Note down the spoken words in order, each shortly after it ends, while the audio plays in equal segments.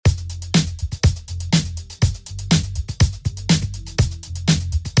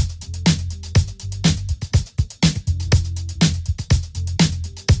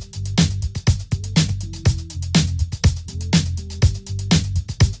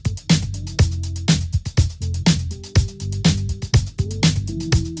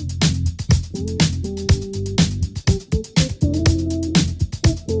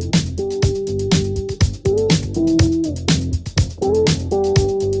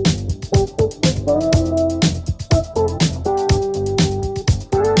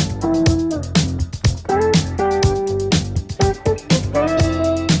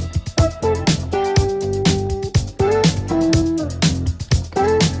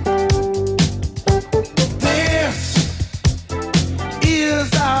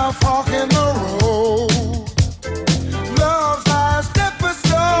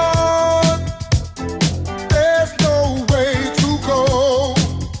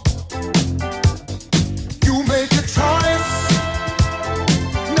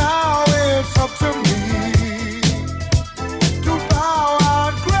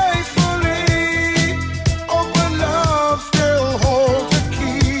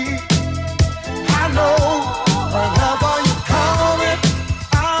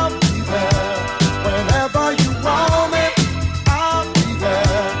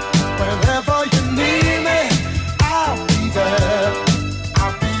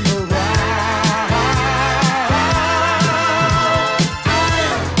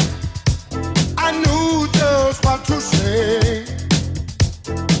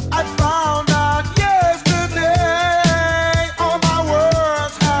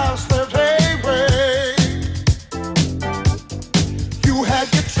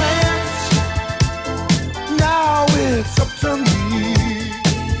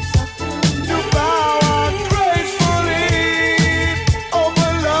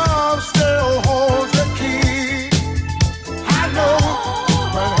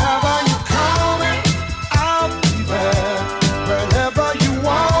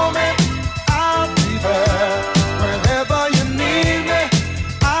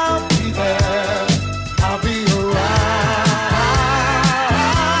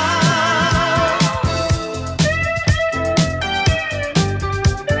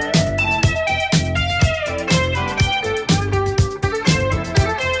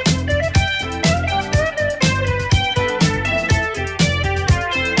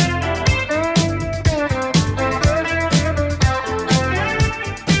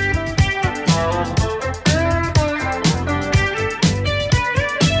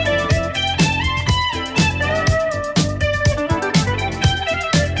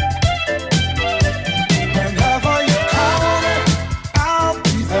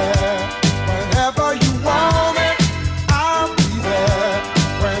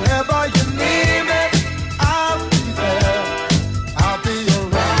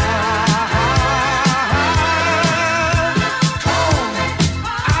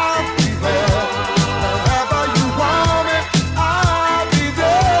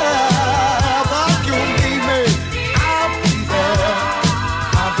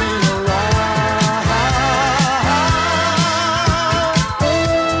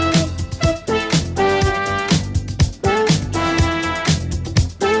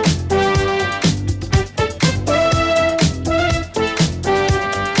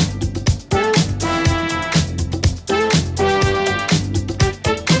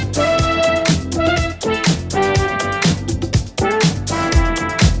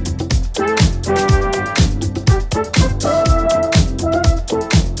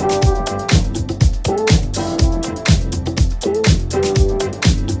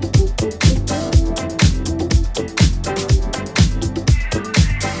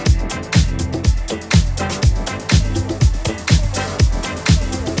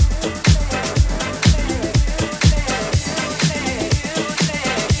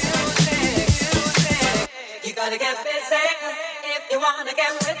wanna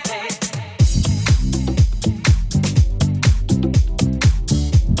get with me.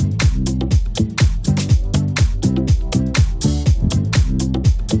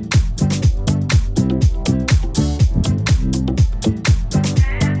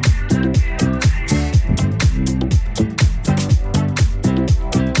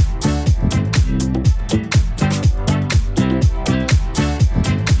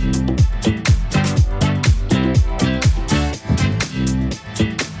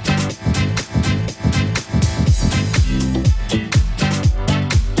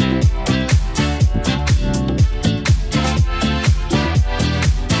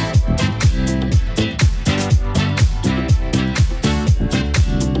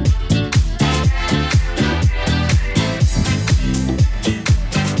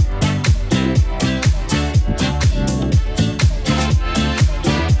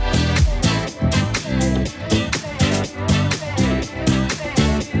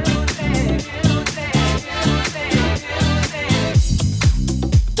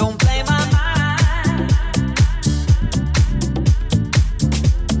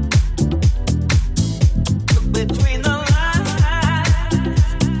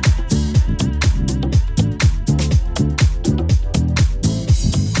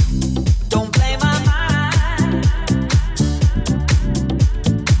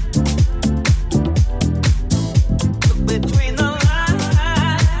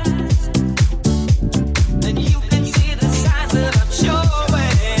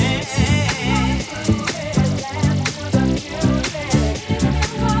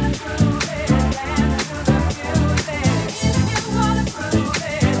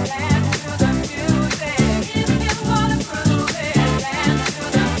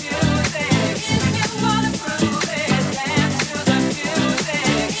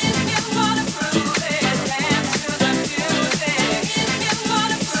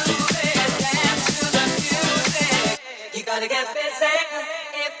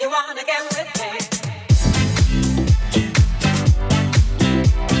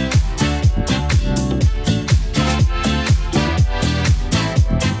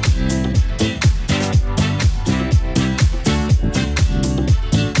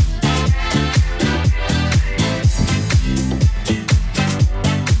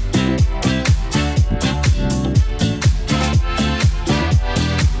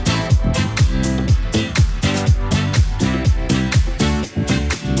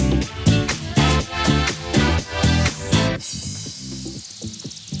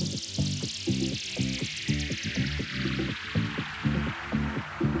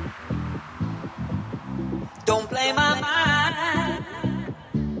 Don't play my mind.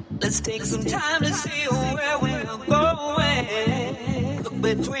 Let's take some time to see where we're going. Look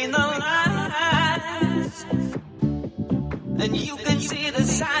between the lines, and you can see the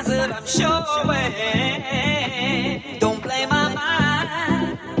signs that I'm showing. Don't play my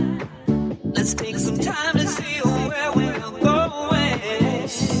mind. Let's take some time to see where we're going.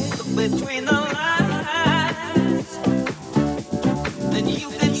 Look between the lines, and you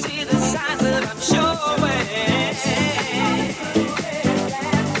can see the signs that I'm showing.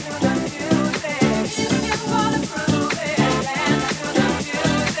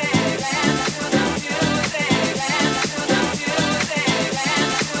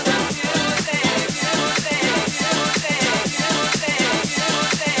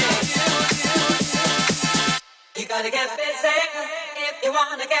 Gotta get busy if you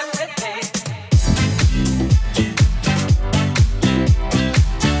wanna get with me.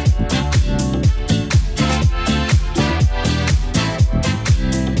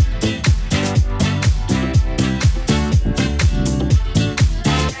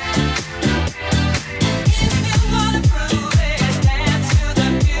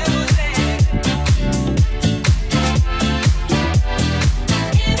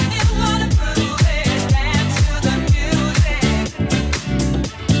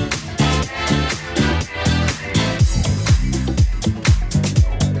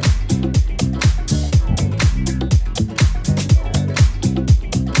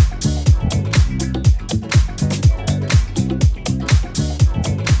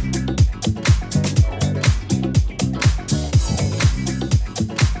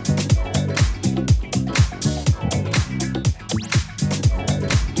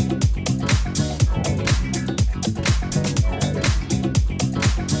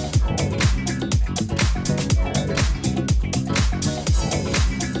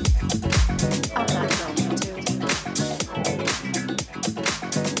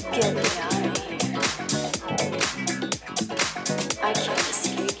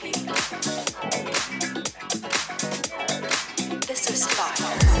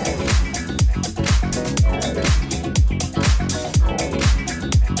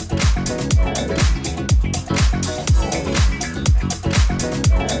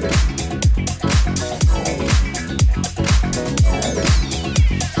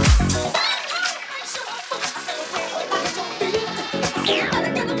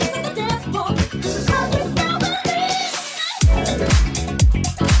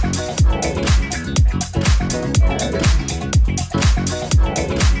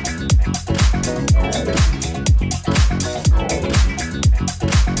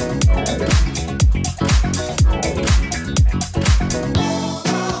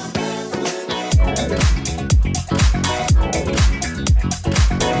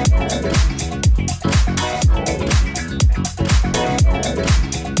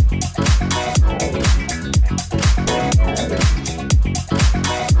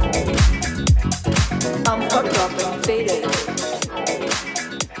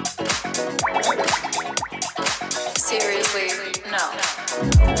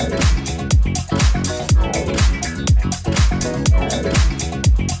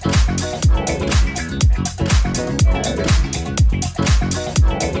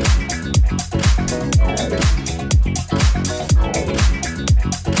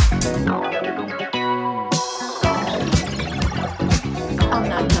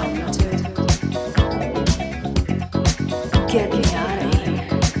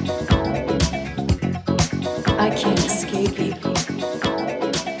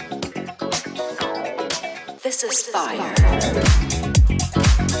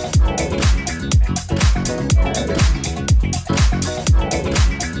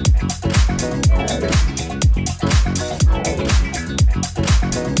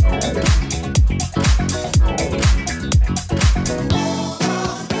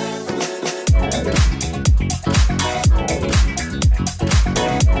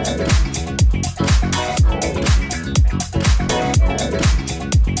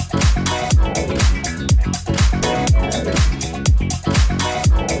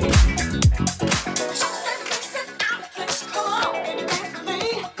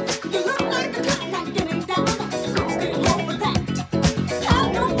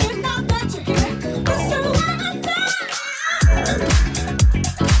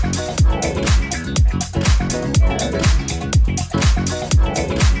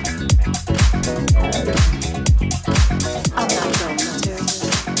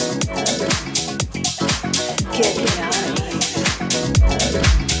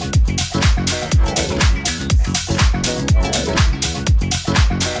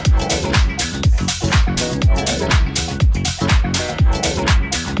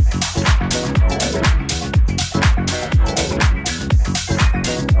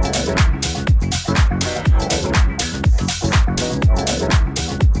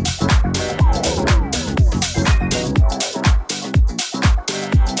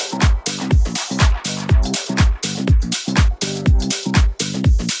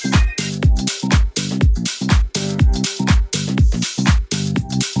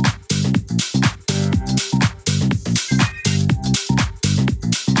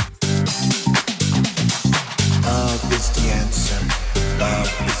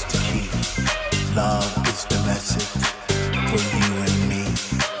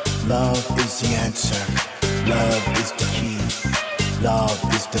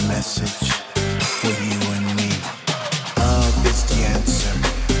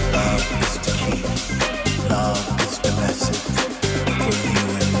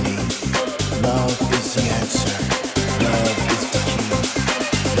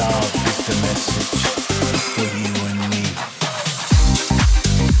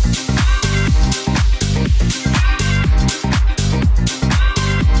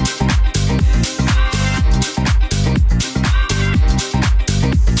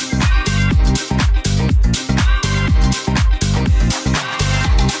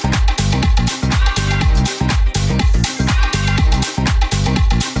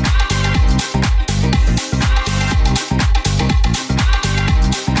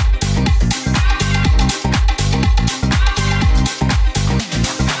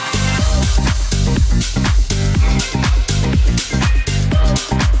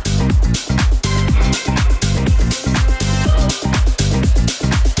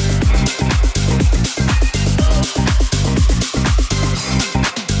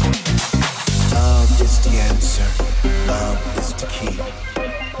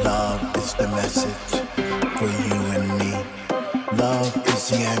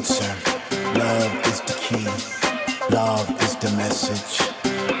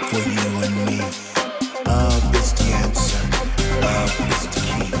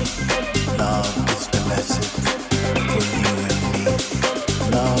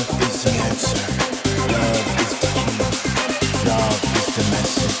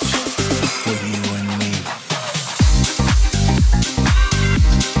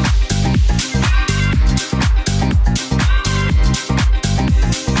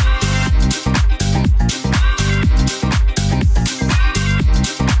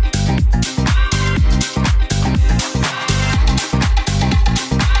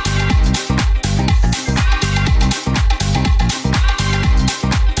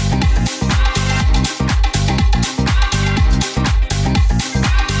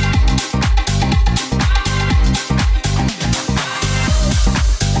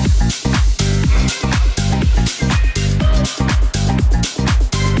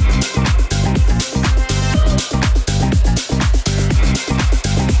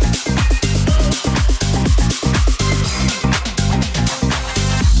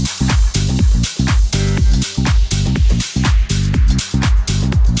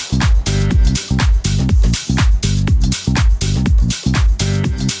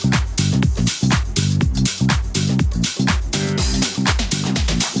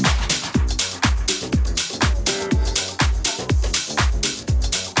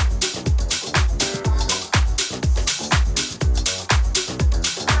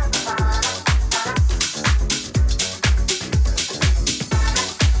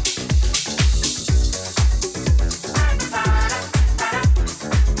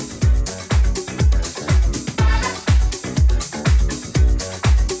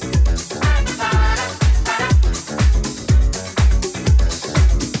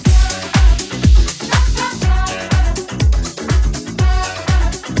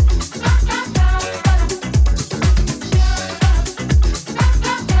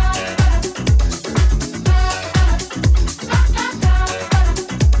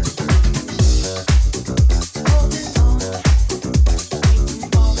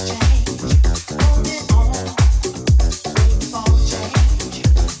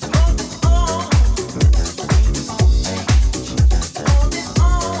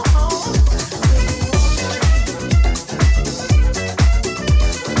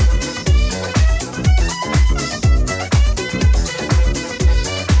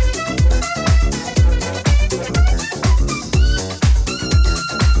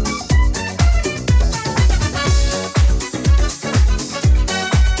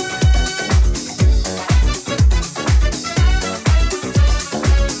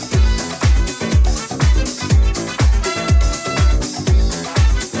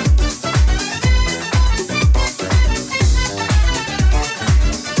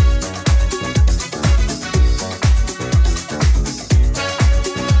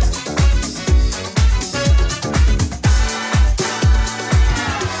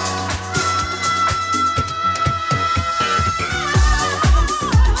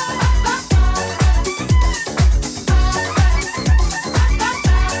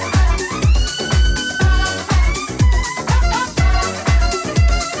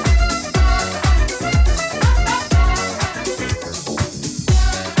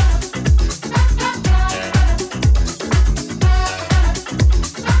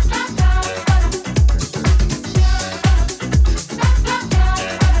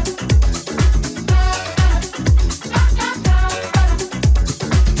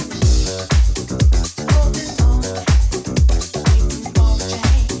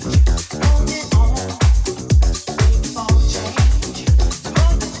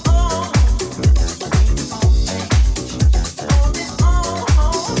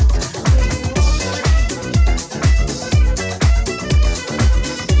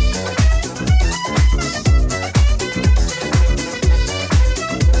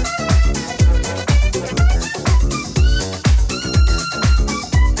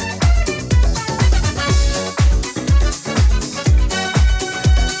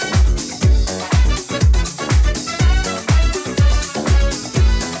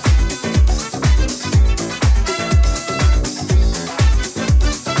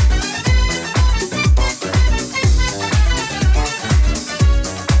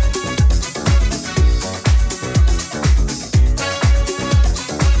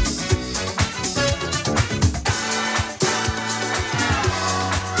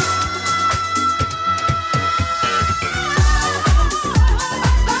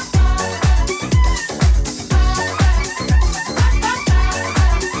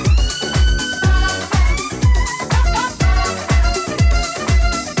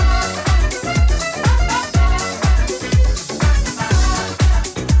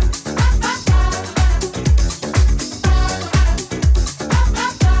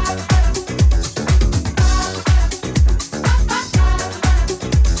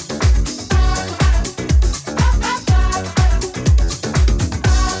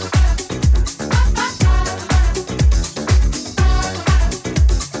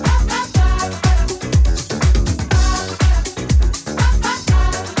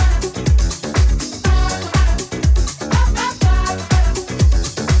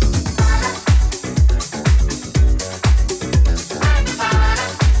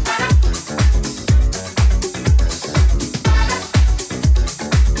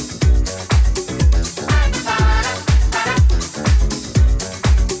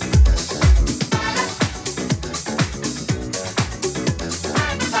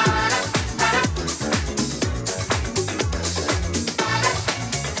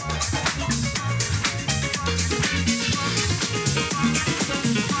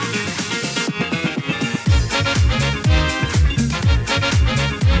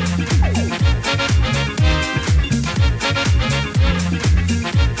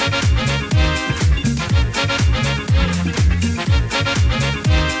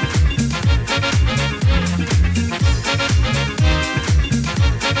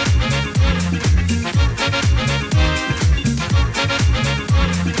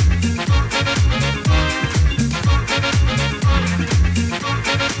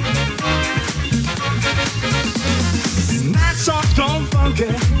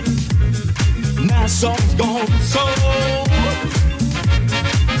 that song's gone soul.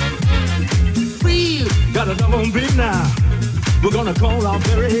 We got a double beat now. We're gonna call our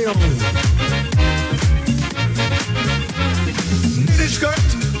very own. Mini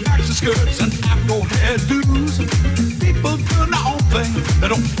skirts, maxi skirts, and afro hairdos. People doing their own thing. They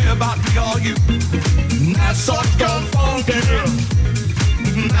don't care about me or you. That song's gone funky.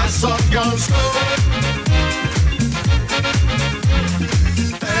 That song's gone soul.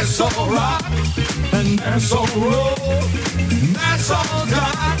 That's all right, and that's all roll. That's all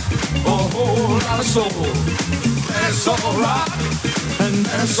got a whole lot of soul. That's all right, and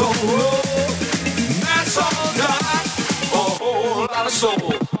that's all roll. That's all got a whole lot of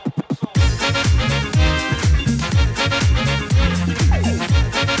soul.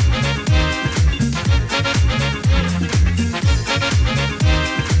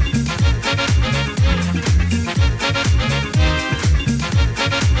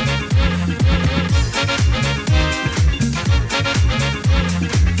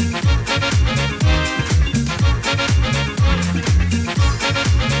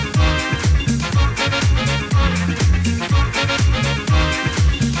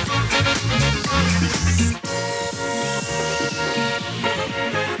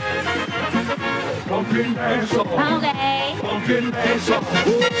 Pumpkin dance on. Pumpkin dance on.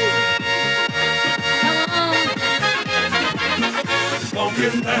 Come on.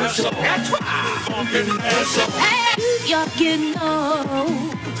 Pumpkin dance on. That's right. Pumpkin dance on. Hey, New York, you know,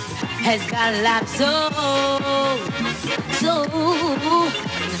 has got a lot of soul. Soul.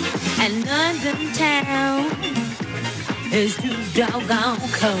 And London town is too doggone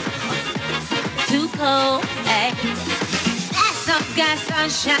cold. Too cold, hey. That song's got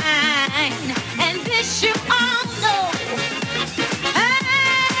sunshine. And this you all know.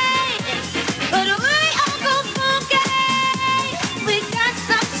 Hey, but we all go funky. We got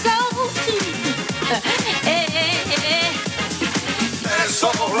some soul too. Hey, that's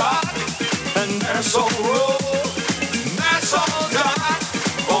all right, and that's all roll. That's all got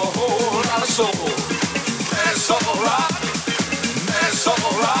a whole lot of soul. That's all right, that's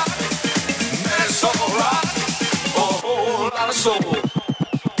all right, that's all right, a whole lot of soul.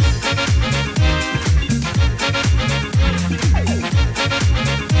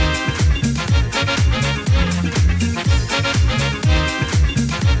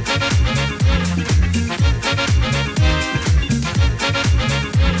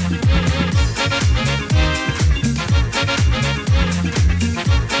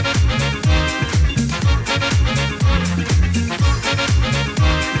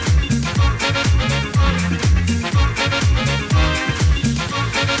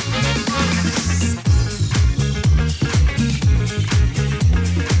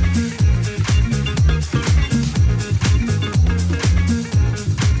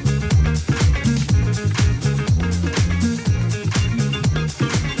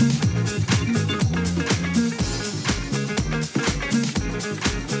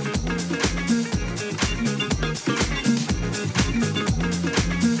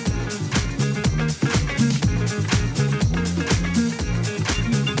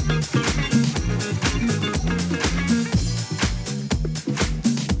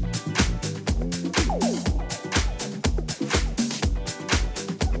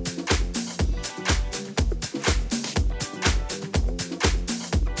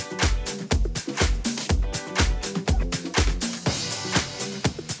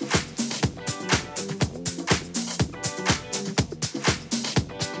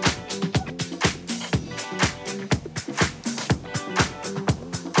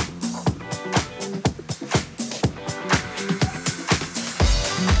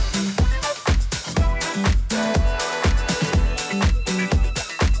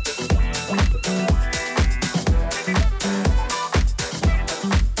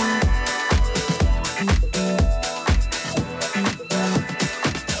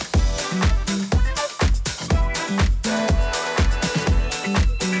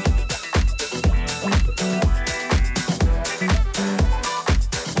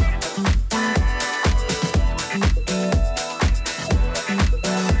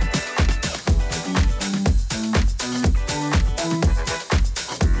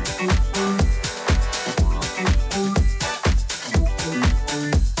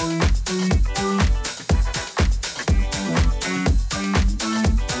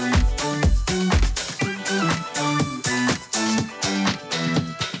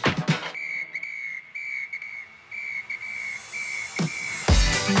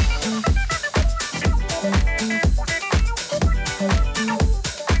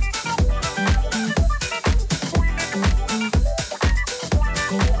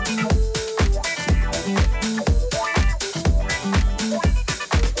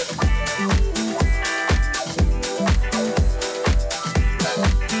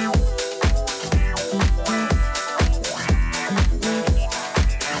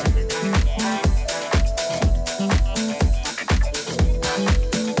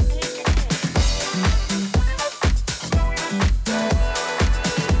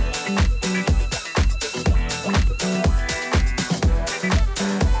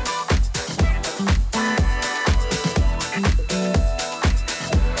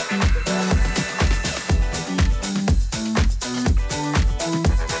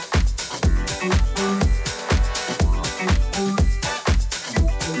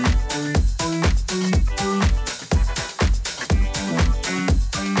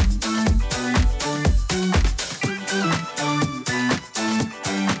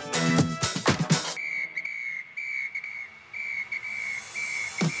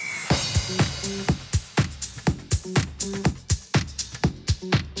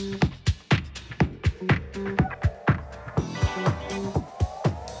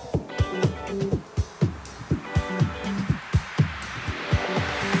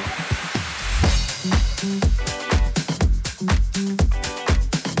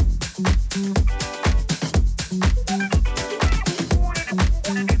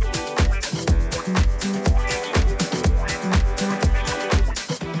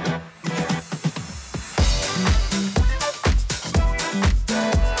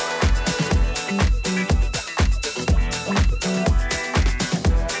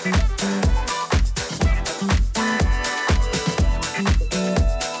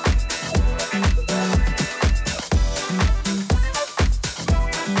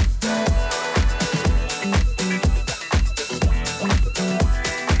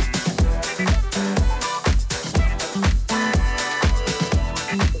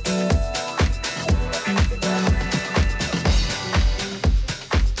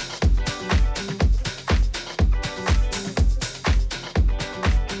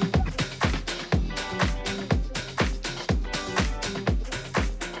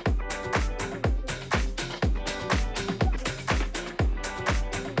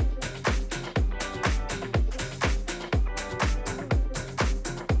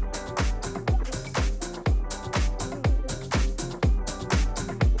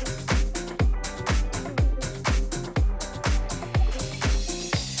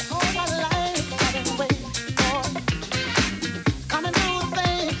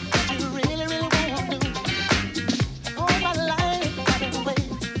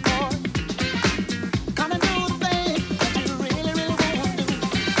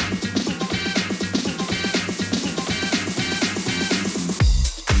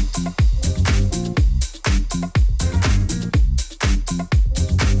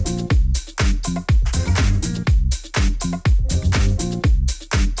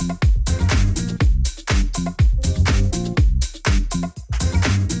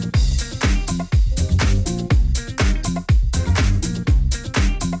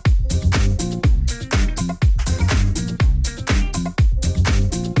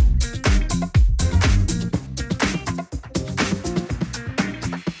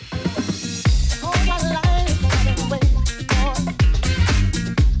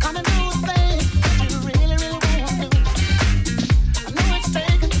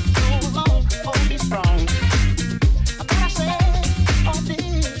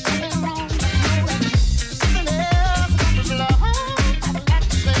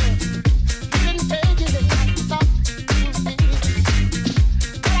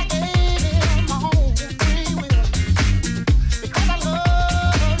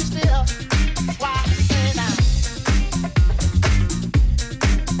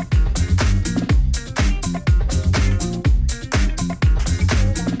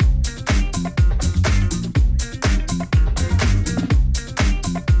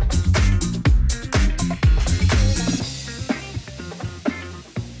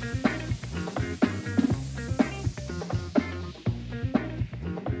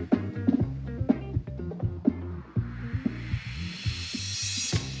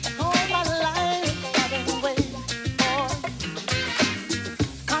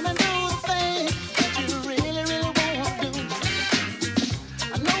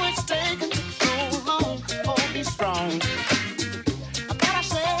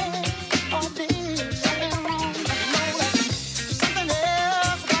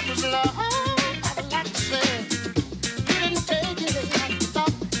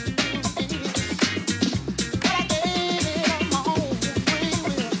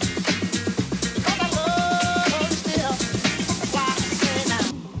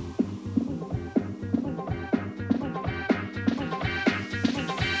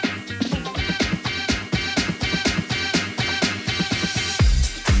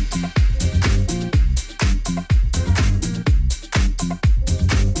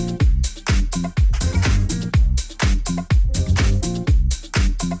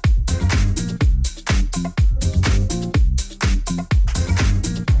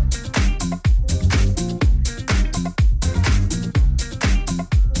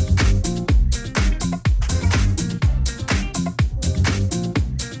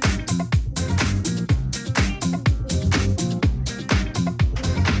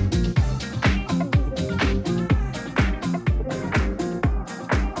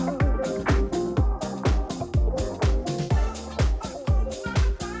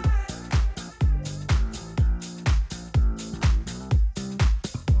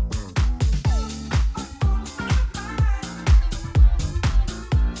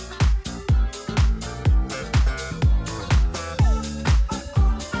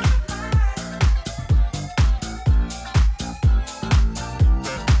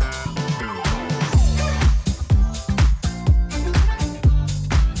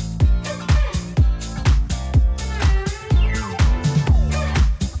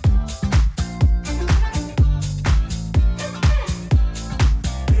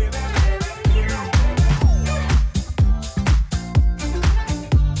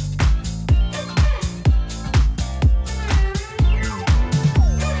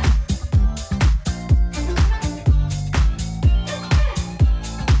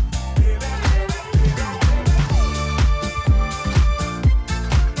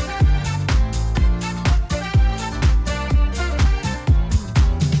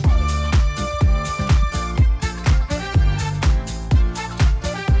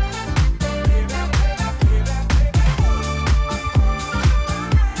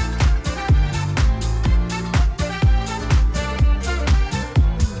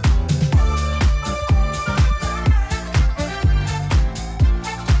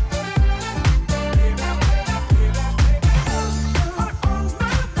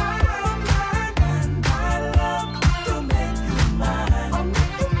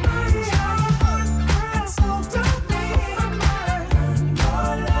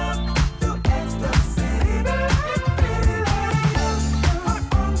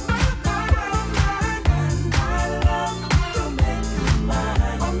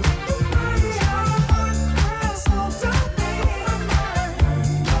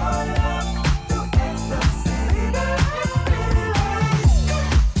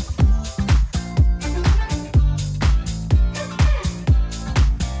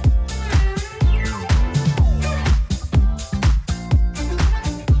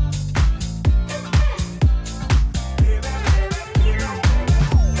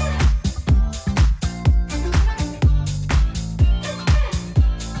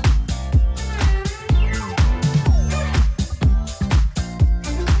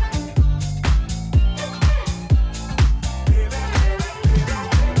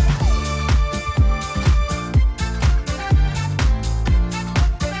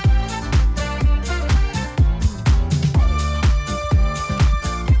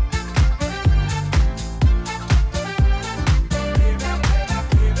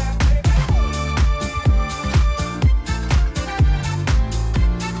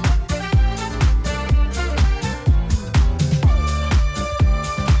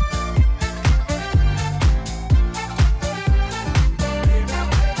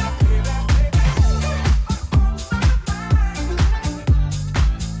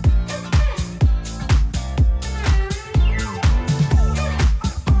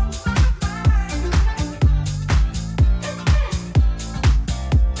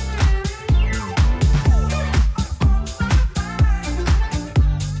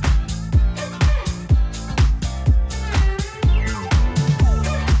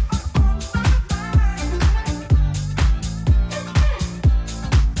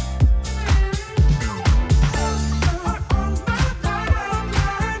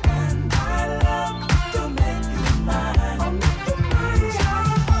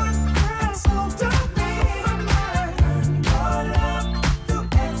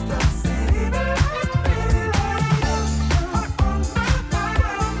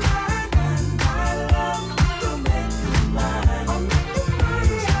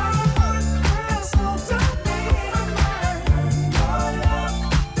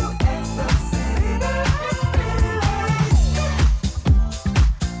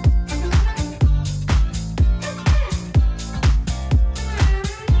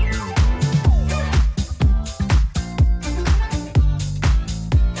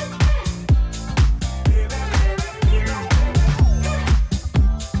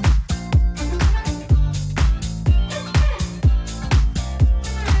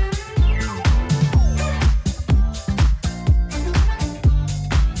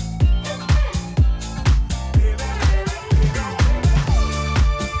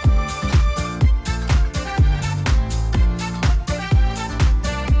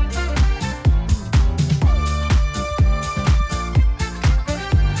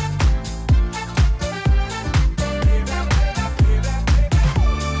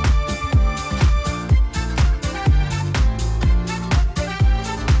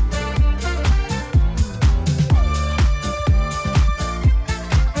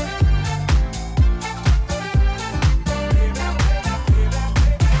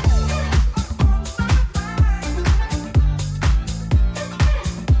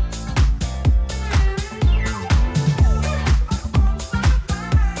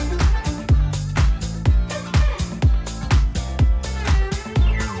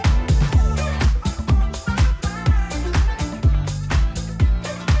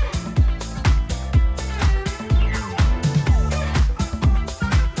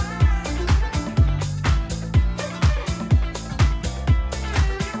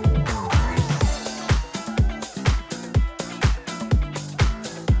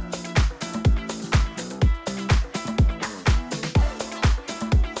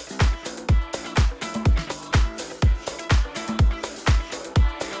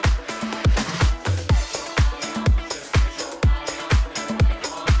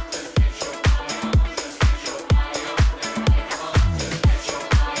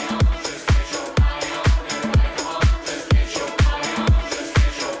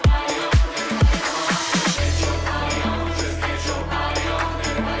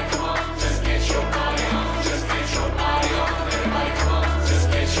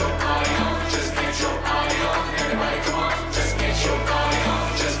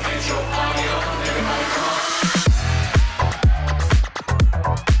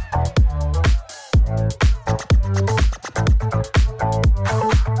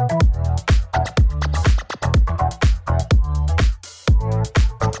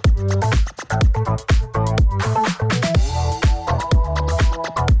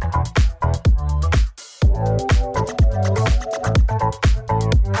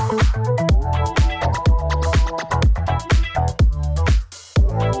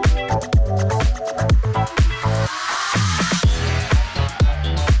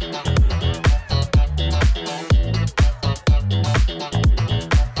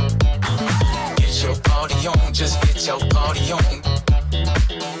 party on, just get your party on.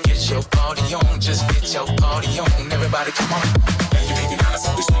 Get your party on, just get your party on. Everybody come on. Make your baby nice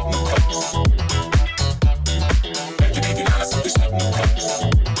with sweet new cups. Make your baby nice with sweet new cups.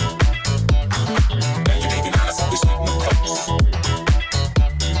 Make your baby nice with sweet new cups.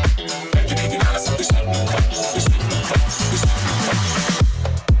 Make your baby nice with sweet new cups. With sweet new cups. With sweet new cups.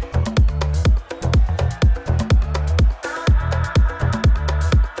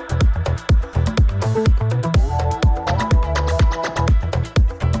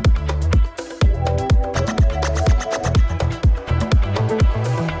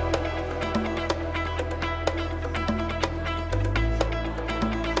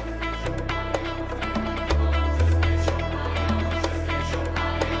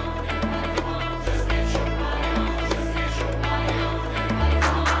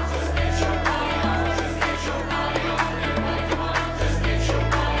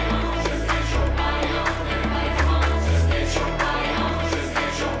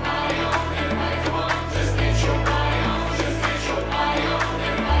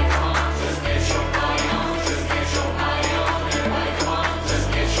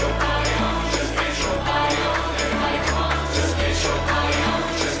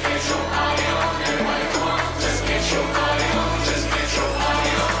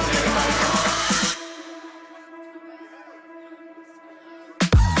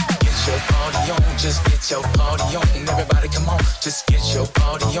 Just get your party on, everybody come on. Just get your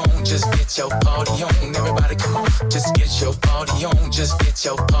party on, just get your party on, everybody come on. Just get your party on, just get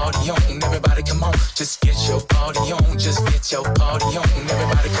your party on, everybody come on. Just get your party on, just get your party on,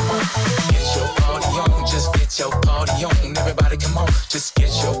 everybody come on. Get your party on, just get your party on, everybody come on. Just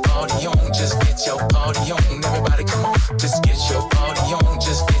get your party on, just get your party on, everybody come on. Just get your party on,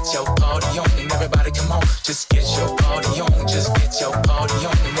 just get your party on, everybody come on. Just get your party on, just get your party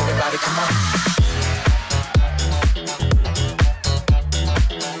on, everybody come on.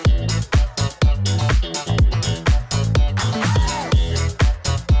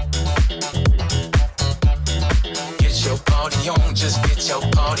 Party on, just get your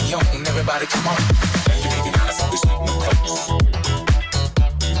party on, everybody come on. Make your baby nice with sweet new cups.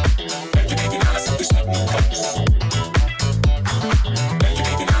 Make your baby nice with sweet new cups. Make your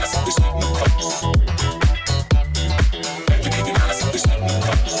baby nice with sweet new cups. Make your baby nice with sweet new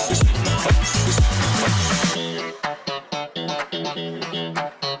cups. With sweet new cups. With sweet new cups.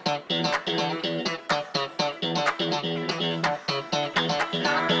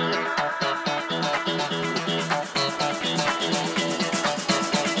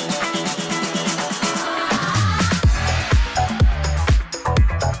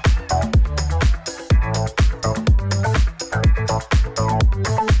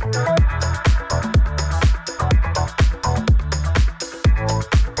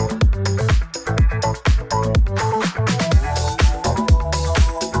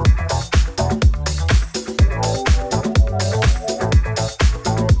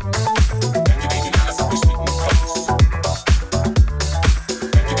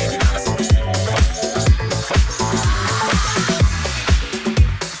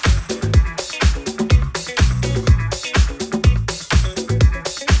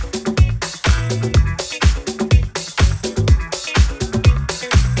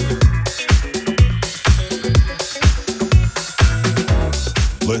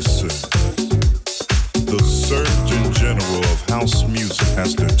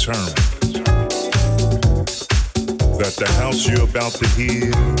 About to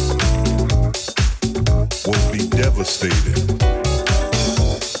hear will be devastating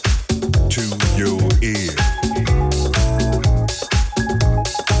to your ear.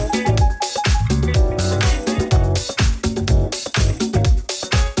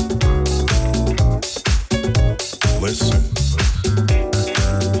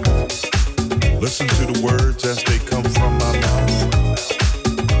 Listen to the words as they come from my mouth.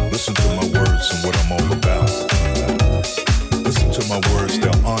 Listen to my words and what I'm all about. Listen to my words,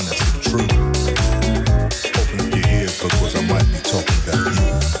 they're honest and true. Open up your ears because I might be talking about you.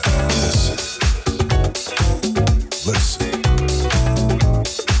 Listen. Listen.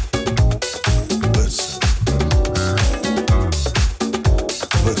 Listen.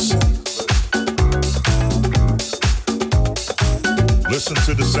 Listen. Listen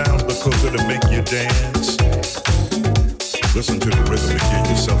to the sounds because it'll make you dance. Listen to the rhythm and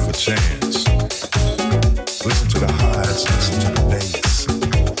give yourself a chance. Listen to the highs, listen to the bass.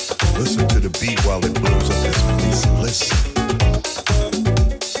 Listen to the beat while it blows up this place. Listen.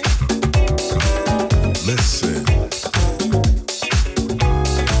 Listen.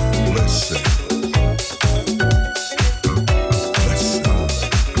 Listen. Listen.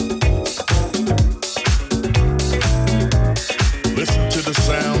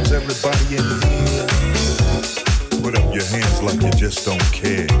 in here? Put up your hands like you just don't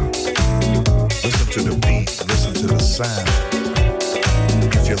care. Listen to the beat, listen to the sound.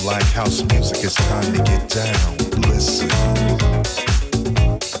 If you like house music, it's time to get down. Listen.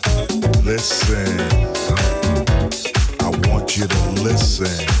 Listen. I want you to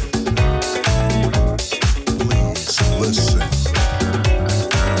listen. Please listen.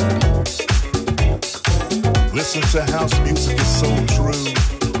 Listen to house music, it's so true.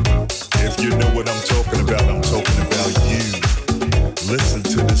 If you know what I'm talking about you. Listen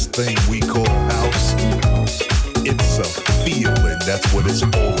to this thing we call house. It's a feeling, that's what it's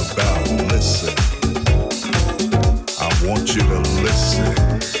all about. Listen. I want you to listen.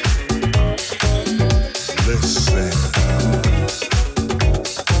 Listen.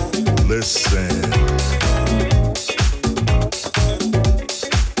 Listen.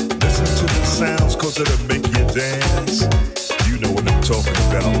 Listen to the sounds, cause it'll make you dance. You know what I'm talking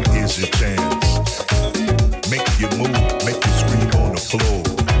about, here's your chance. Make you move, make you scream on the floor.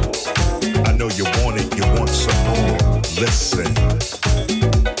 I know you want it, you want some more. Listen.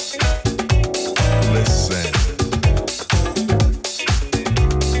 Listen.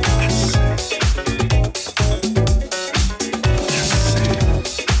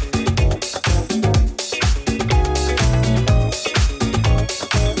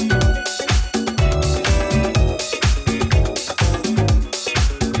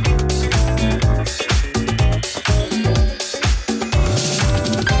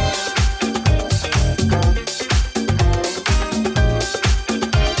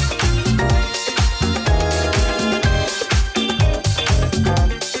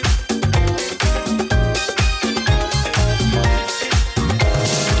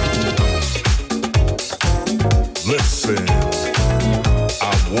 Listen,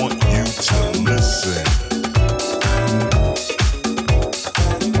 I want you to listen.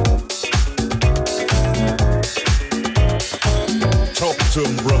 Talk to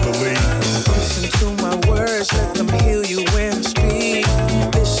him, Brother Lee. Listen to my words, let them heal you when I speak.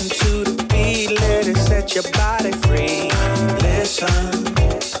 Listen to the beat, let it set your body free. Listen,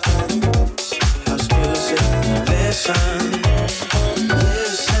 house music, listen.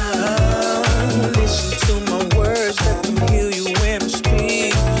 Listen to my words, let them heal you when I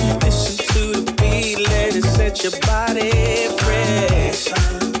speak. Listen to the beat, let it set your body free.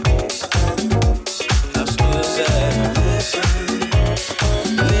 House music,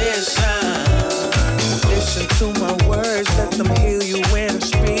 listen to my words, let them heal you when I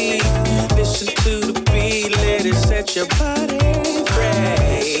speak. Listen to the beat, let it set your body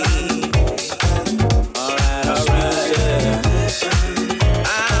free. Alright, alright.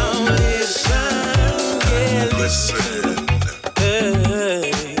 Listen.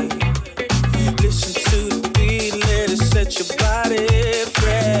 Hey. Listen to the beat, let it set your body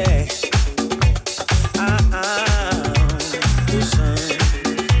free. Listen,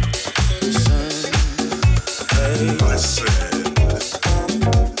 listen, hey. Listen.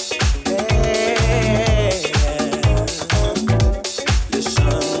 Hey.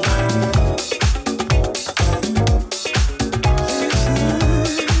 Listen.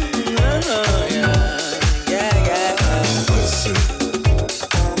 Oh, yeah. Listen.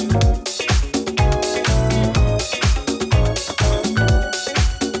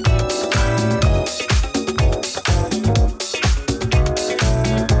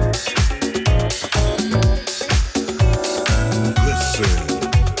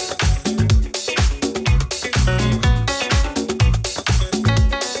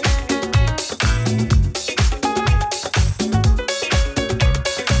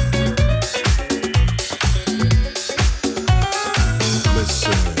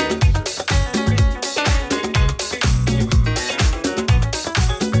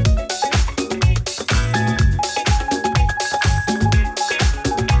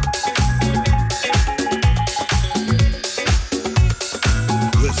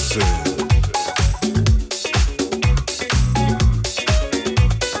 Listen.